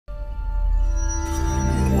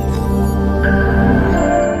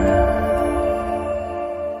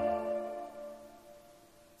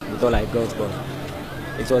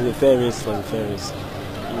was a fair race. It was a fair race.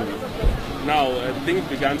 Now, things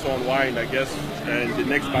began to unwind, I guess, and the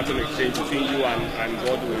next battle exchange between you and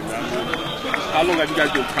Godwin. How long have you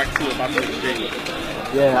guys been practicing the battle exchange?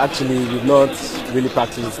 Yeah, actually, we've not really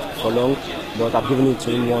practiced for long, but I've given it to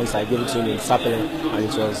him once. I gave it to him in Sapele, and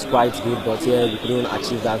it was quite good, but yeah, we couldn't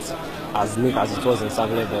achieve that as neat as it was in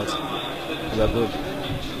Sapele, but we were good.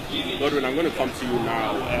 Godwin, I'm going to come to you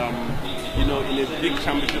now. You know, in a big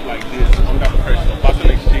championship like this, under pressure, battle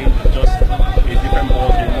exchange is just a different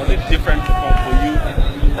ballgame. Was it different for you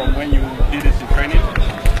from when you did this in training?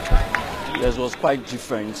 Yes, it was quite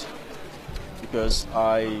different because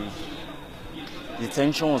the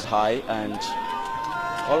tension was high, and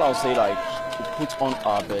all I'll say, like, we put on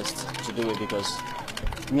our best to do it because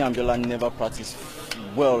me and Biola never practiced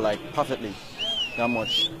well, like perfectly, that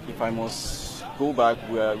much. If I must go back,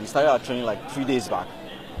 we started our training like 3 days back,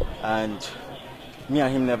 and me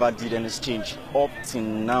and him never did any exchange up till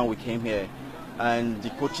now. We came here and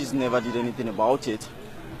the coaches never did anything about it.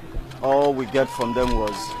 All we get from them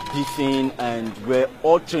was beefing, and we're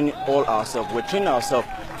all training all ourselves. We're training ourselves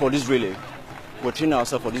for this relay.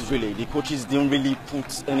 The coaches didn't really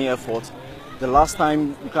put any effort. The last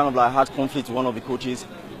time we kind of like had conflict with one of the coaches,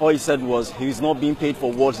 all he said was he's not being paid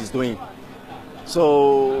for what he's doing.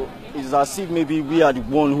 So it's as if maybe we are the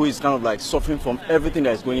one who is kind of like suffering from everything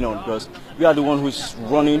that is going on, because we are the one who is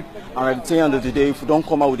running, and at the end of the day, if we don't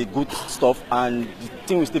come out with the good stuff, and the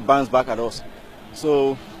thing will still bounce back at us.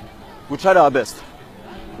 So we tried our best.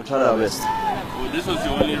 Well, this was the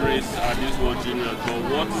only race at this World Juniors, but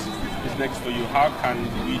what is next for you? How can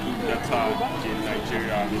we do better in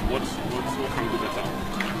Nigeria? I mean, what can we do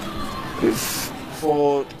better?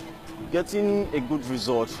 For getting a good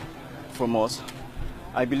result from us,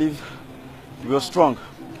 I believe we are strong.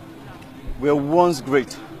 We were once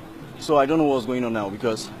great. So I don't know what's going on now,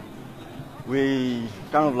 because we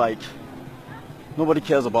kind of like, nobody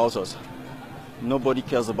cares about us. Nobody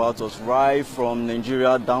cares about us. Right from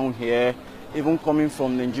Nigeria down here, even coming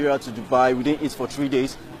from Nigeria to Dubai, we didn't eat for 3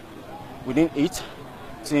 days. We didn't eat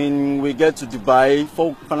till we get to Dubai.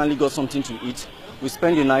 Finally got something to eat. We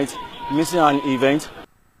spent the night missing an event.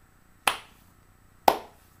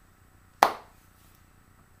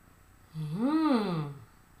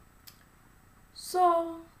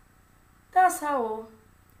 So that's how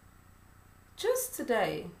just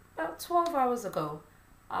today, about 12 hours ago,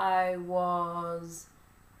 I was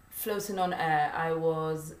floating on air.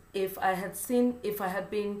 If I had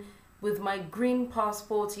been with my green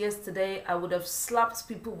passport yesterday, I would have slapped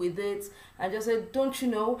people with it and just said, don't you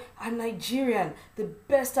know, I'm Nigerian, the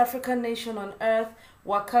best African nation on earth.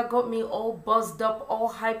 Waka got me all buzzed up, all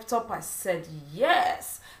hyped up. I said,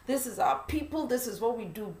 yes, this is our people. This is what we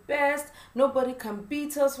do best. Nobody can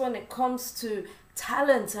beat us when it comes to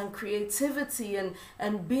talent and creativity and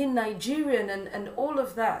being Nigerian and all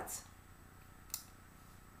of that.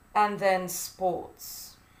 And then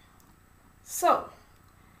sports. So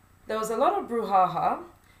there was a lot of brouhaha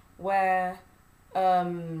where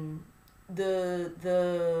the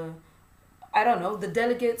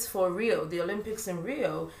delegates for Rio, the Olympics in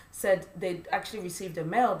Rio, said they'd actually received a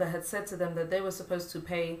mail that had said to them that they were supposed to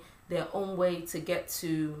pay their own way to get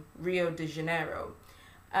to Rio de Janeiro.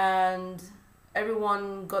 And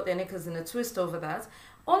everyone got their knickers in a twist over that,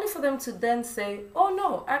 only for them to then say, oh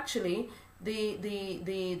no, actually,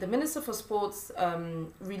 the Minister for Sports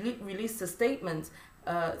released a statement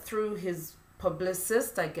through his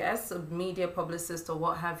publicist, I guess, a media publicist or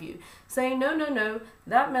what have you, saying no,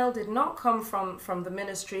 that mail did not come from the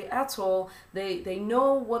ministry at all. They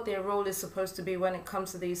know what their role is supposed to be when it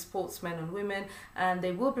comes to these sportsmen and women, and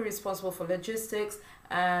they will be responsible for logistics,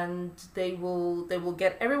 and they will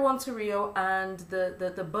get everyone to Rio, and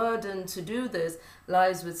the burden to do this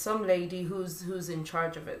lies with some lady who's in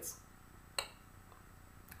charge of it.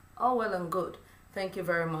 All well and good. Thank you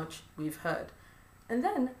very much. We've heard. And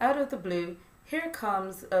then out of the blue, here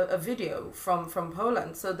comes a video from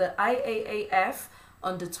Poland. So the IAAF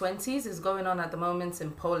under-20s is going on at the moment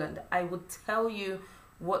in Poland. I would tell you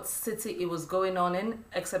what city it was going on in,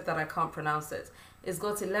 except that I can't pronounce it. It's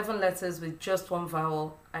got 11 letters with just one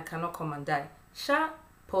vowel. I cannot come and die.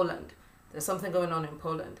 Poland. There's something going on in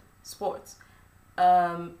Poland. Sports.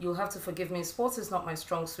 You'll have to forgive me. Sports is not my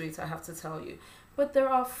strong suit, I have to tell you. But there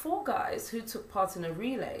are 4 guys who took part in a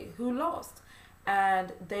relay who lost.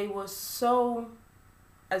 And they were so,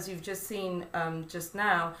 as you've just seen just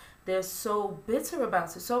now, they're so bitter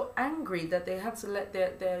about it, so angry that they had to let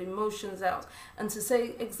their emotions out and to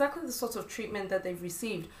say exactly the sort of treatment that they've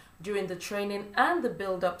received during the training and the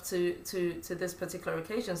build up to this particular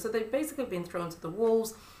occasion. So they've basically been thrown to the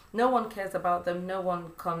wolves. No one cares about them. No one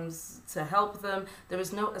comes to help them. There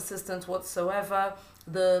is no assistance whatsoever.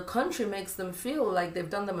 The country makes them feel like they've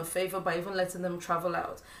done them a favor by even letting them travel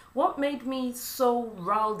out. What made me so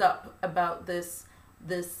riled up about this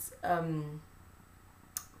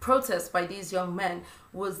protest by these young men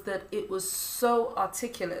was that it was so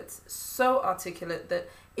articulate that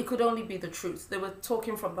it could only be the truth. They were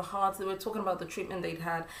talking from the heart. They were talking about the treatment they'd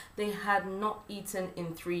had. They had not eaten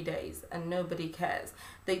in 3 days and nobody cares.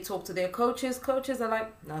 They talk to their coaches. Coaches are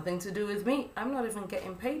like, nothing to do with me. I'm not even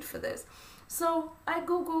getting paid for this. So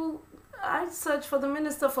I search for the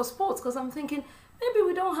Minister for Sports because I'm thinking, maybe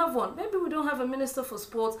we don't have one. Maybe we don't have a Minister for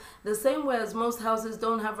Sports the same way as most houses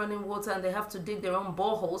don't have running water and they have to dig their own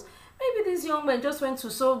boreholes. Maybe these young men just went to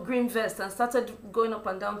sew green vest and started going up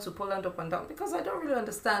and down to Poland up and down, because I don't really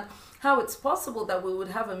understand how it's possible that we would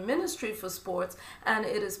have a ministry for sports and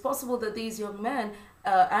it is possible that these young men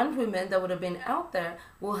and women that would have been out there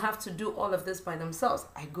will have to do all of this by themselves.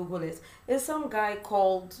 I Google it. It's some guy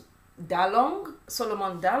called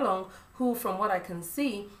Solomon Dalong, who from what I can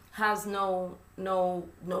see has no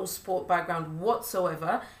sport background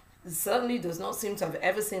whatsoever. Certainly does not seem to have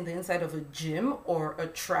ever seen the inside of a gym or a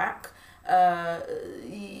track.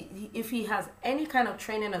 If he has any kind of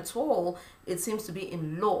training at all, it seems to be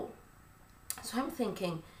in law. So I'm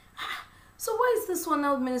thinking, so why is this one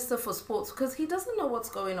now Minister for Sports? Because he doesn't know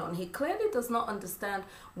what's going on. He clearly does not understand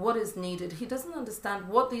what is needed. He doesn't understand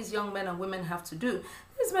what these young men and women have to do.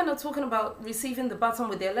 These men are talking about receiving the baton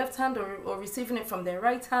with their left hand or receiving it from their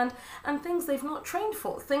right hand, and things they've not trained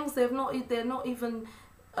for, things they're not even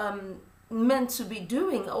meant to be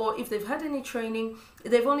doing, or if they've had any training,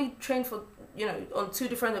 they've only trained for, on 2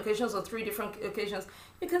 different occasions or 3 different occasions.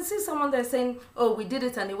 You can see someone there saying, oh, we did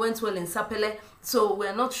it and it went well in Sapele, so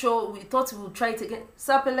we're not sure, we thought we would try it again.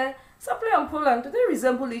 Sapele and Poland, do they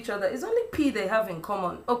resemble each other? It's only P they have in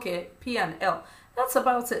common. Okay, P and L. That's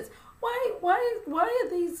about it. Why are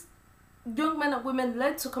these young men and women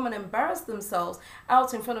led to come and embarrass themselves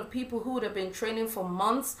out in front of people who would have been training for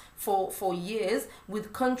months, for years,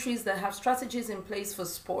 with countries that have strategies in place for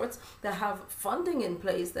sports, that have funding in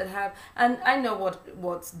place, that have, and I know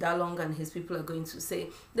what Dalong and his people are going to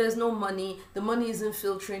say. There's no money, the money isn't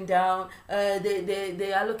filtering down,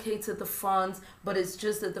 they allocated the funds, but it's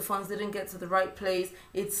just that the funds didn't get to the right place,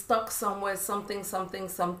 it's stuck somewhere,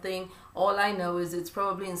 something. All I know is it's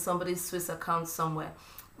probably in somebody's Swiss account somewhere.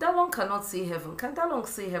 Dalong cannot see heaven. Can Dalong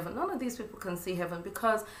see heaven? None of these people can see heaven,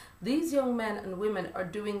 because these young men and women are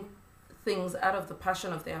doing things out of the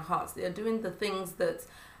passion of their hearts. They are doing the things that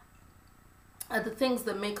are the things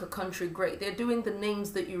that make a country great. They're doing the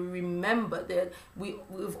names that you remember.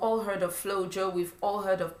 We've all heard of Flojo, we've all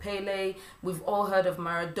heard of Pele, we've all heard of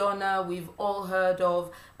Maradona, we've all heard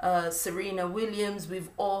of Serena Williams, we've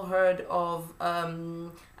all heard of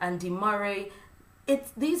Andy Murray.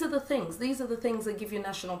 These are the things that give you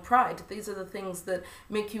national pride. These are the things that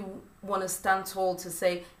make you want to stand tall to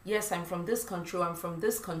say, yes, I'm from this country, or I'm from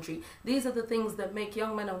this country. These are the things that make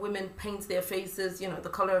young men and women paint their faces, the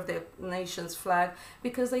color of their nation's flag,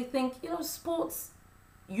 because they think, sports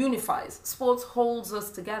unifies. Sports holds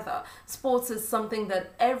us together. Sports is something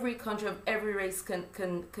that every country of every race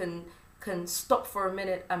can stop for a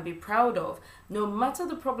minute and be proud of. No matter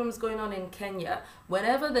the problems going on in Kenya,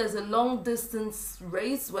 whenever there's a long distance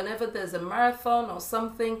race, whenever there's a marathon or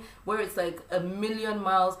something where it's like 1,000,000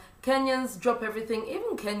 miles, Kenyans drop everything.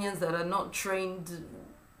 Even Kenyans that are not trained,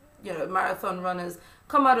 marathon runners,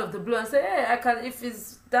 come out of the blue and say, hey,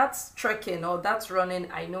 that's trekking or that's running,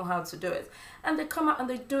 I know how to do it. And they come out and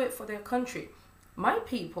they do it for their country. My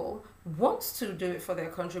people want to do it for their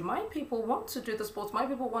country. My people want to do the sports. My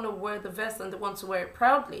people want to wear the vest and they want to wear it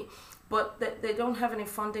proudly, but they don't have any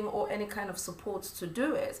funding or any kind of support to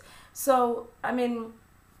do it. So, I mean,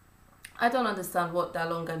 I don't understand what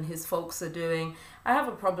Dalong and his folks are doing. I have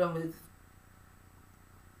a problem with,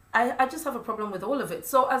 I just have a problem with all of it.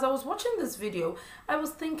 So as I was watching this video, I was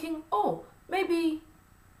thinking, oh, maybe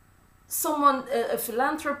someone, a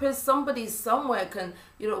philanthropist, somebody somewhere can,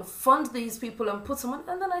 fund these people and put someone.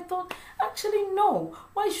 And then I thought, actually, no.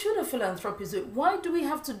 Why should a philanthropist do it? Why do we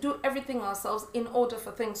have to do everything ourselves in order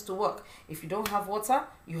for things to work? If you don't have water,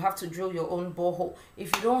 you have to drill your own borehole.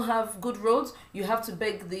 If you don't have good roads, you have to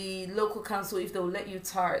beg the local council if they'll let you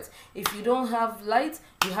tar it. If you don't have light,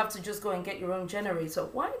 you have to just go and get your own generator.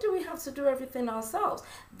 Why do we have to do everything ourselves?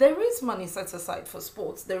 There is money set aside for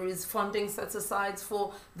sports. There is funding set aside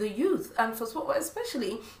for the youth and for sport,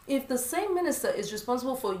 especially if the same minister is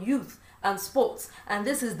responsible for youth and sports, and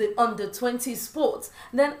this is the under-20 sports,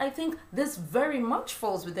 then I think this very much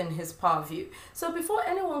falls within his purview. So before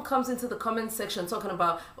anyone comes into the comment section talking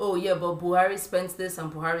about, oh yeah, but Buhari spent this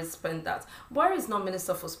and Buhari spent that. Buhari is not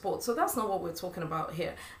Minister for Sports, so that's not what we're talking about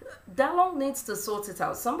here. Dalong needs to sort it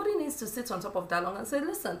out. Somebody needs to sit on top of Dalong and say,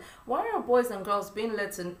 listen, why are boys and girls being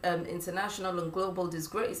led to international and global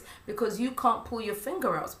disgrace? Because you can't pull your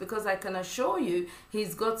finger out. Because I can assure you,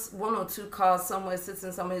 he's got 1 or 2 cars somewhere,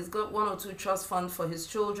 sitting somewhere. He's got 1 or 2 trust funds for his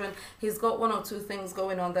children. He's got 1 or 2 things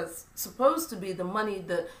going on that's supposed to be the money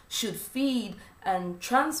that should feed and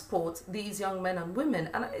transport these young men and women,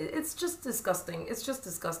 and it's just disgusting. It's just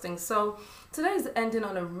disgusting. So today is ending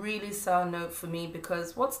on a really sour note for me,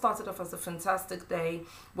 because what started off as a fantastic day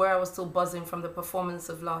where I was still buzzing from the performance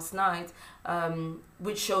of last night,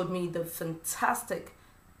 which showed me the fantastic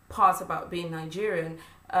part about being Nigerian,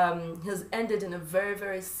 has ended in a very,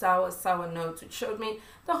 very sour note, which showed me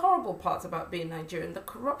the horrible part about being Nigerian, the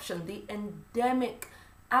corruption, the endemic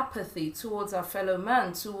apathy towards our fellow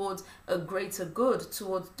man, towards a greater good,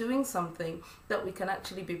 towards doing something that we can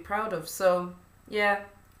actually be proud of. So yeah,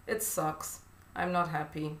 it sucks. I'm not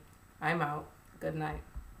happy. I'm out. Good night.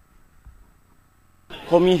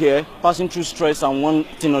 Coming here, passing through stress and one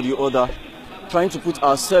thing or the other, trying to put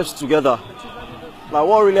ourselves together. Like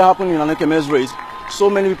what really happened in Anekeme's race, so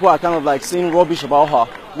many people are kind of like saying rubbish about her,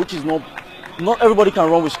 which is not everybody can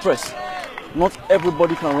run with stress. Not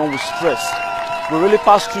everybody can run with stress. We really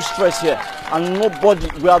passed through stress here, and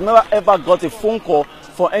we have never ever got a phone call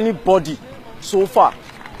for anybody so far.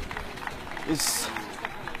 It's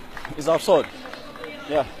absurd.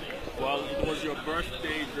 Yeah. Well, it was your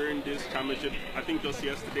birthday during this championship, I think just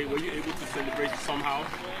yesterday. Were you able to celebrate somehow?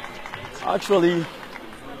 Actually,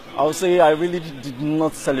 I would say I really did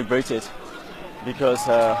not celebrate it, because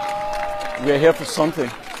we're here for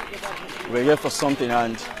something. We're here for something,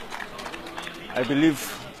 and I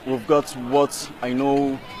believe we've got what I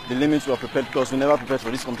know the limits we are prepared, because we never prepared for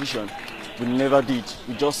this competition. We never did.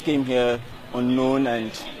 We just came here unknown,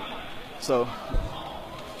 and so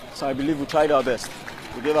I believe we tried our best.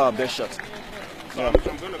 We gave our best shot. So I'm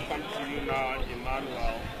going to come to you now,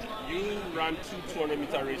 Emmanuel. You ran 2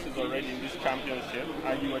 200-meter races already in this championship,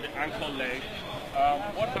 and you were the anchor leg.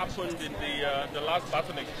 What happened in the last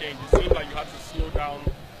battle exchange? It seemed like you had to slow down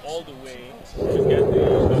all the way to get the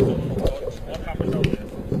what happened out there?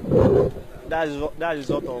 That is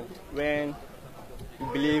result of when you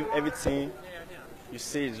believe everything you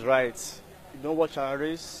say is right. You don't watch our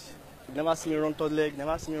race. You never see me run third leg,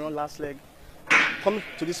 never see me run last leg. Coming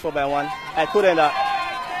to this 4x1, I told them that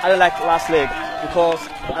I don't like last leg because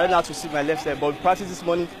I don't know how to see my left leg. But we practice this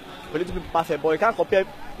morning, we need to be perfect. But you can't compare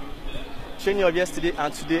training of yesterday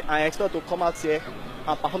and today, and I expect to come out here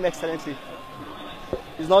and perform excellently.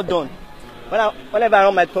 It's not done. Whenever I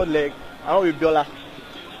run my third leg, I run with Biola.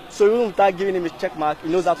 So even without giving him a check mark, he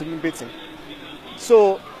knows how to be beaten.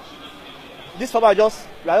 So this we are just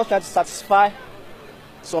trying to satisfy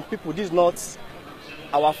some people. This is not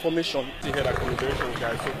our formation. To hear that conversation,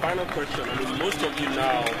 guys. So final question. I mean, most of you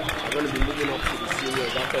now are going to be moving up to the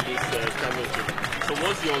seniors after this championship. So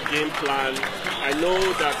what's your game plan? I know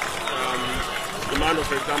that Emmanuel,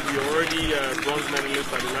 for example, you're already bronze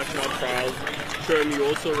medalist at the national trials. Sherm, you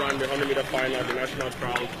also ran the 100-meter final at the national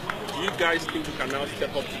trials. Do you guys think you can now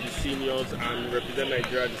step up to the seniors and represent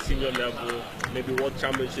Nigeria at the senior level, maybe World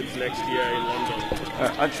Championships next year in London?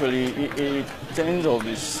 Actually, in terms of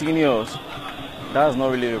the seniors, that's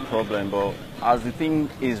not really a problem, but as the thing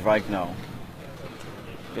is right now,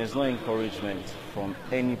 there's no encouragement from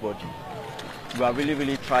anybody. We have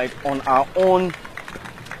really tried on our own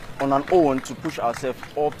to push ourselves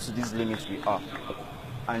up to these limits we are.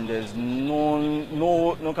 And there's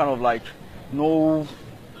no kind of like, no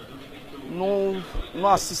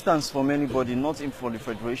assistance from anybody, not even from the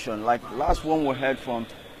federation. Like last one we heard from,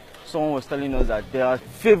 someone was telling us that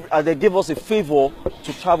they gave us a favor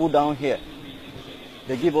to travel down here.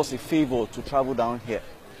 They gave us a favor to travel down here.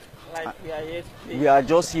 Like we are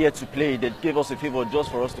just here to play. They gave us a favor just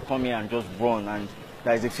for us to come here and just run, and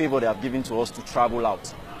that is a favor they have given to us to travel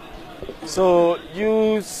out. So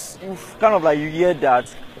you kind of like, you hear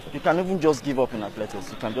that you can even just give up in athletics.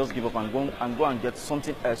 You can just give up and go and get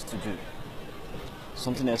something else to do.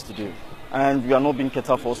 Something else to do. And we are not being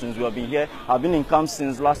catered for since we have been here. I've been in camp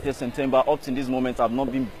since last year September. Up to this moment, I've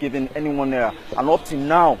not been given anyone there. And up to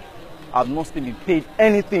now, I've not been paid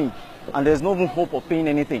anything. And there's no even hope of paying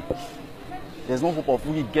anything. There's no hope of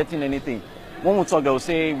really getting anything. When we talk, they will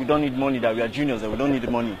say we don't need money, that we are juniors, that we don't need the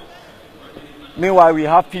money. Meanwhile, we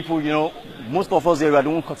have people, you know, most of us here, we are the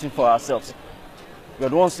ones cutting for ourselves. We are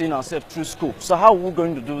the ones seeing ourselves through school. So how are we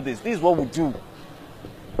going to do this? This is what we do.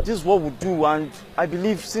 this is what we do, and I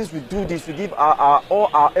believe since we do this, we give all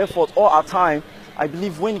our effort, all our time. I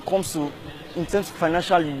believe when it comes to, in terms of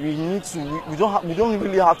financially, we don't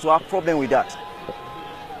really have to have problem with that.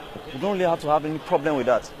 We don't really have to have any problem with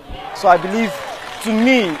that. So I believe, to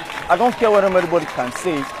me, I don't care what anybody can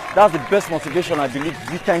say. That's the best motivation I believe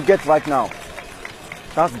we can get right now.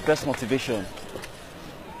 That's the best motivation.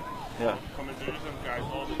 Yeah. Congratulations, guys.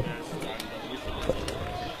 All the best. And wish you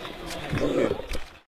the best. Okay.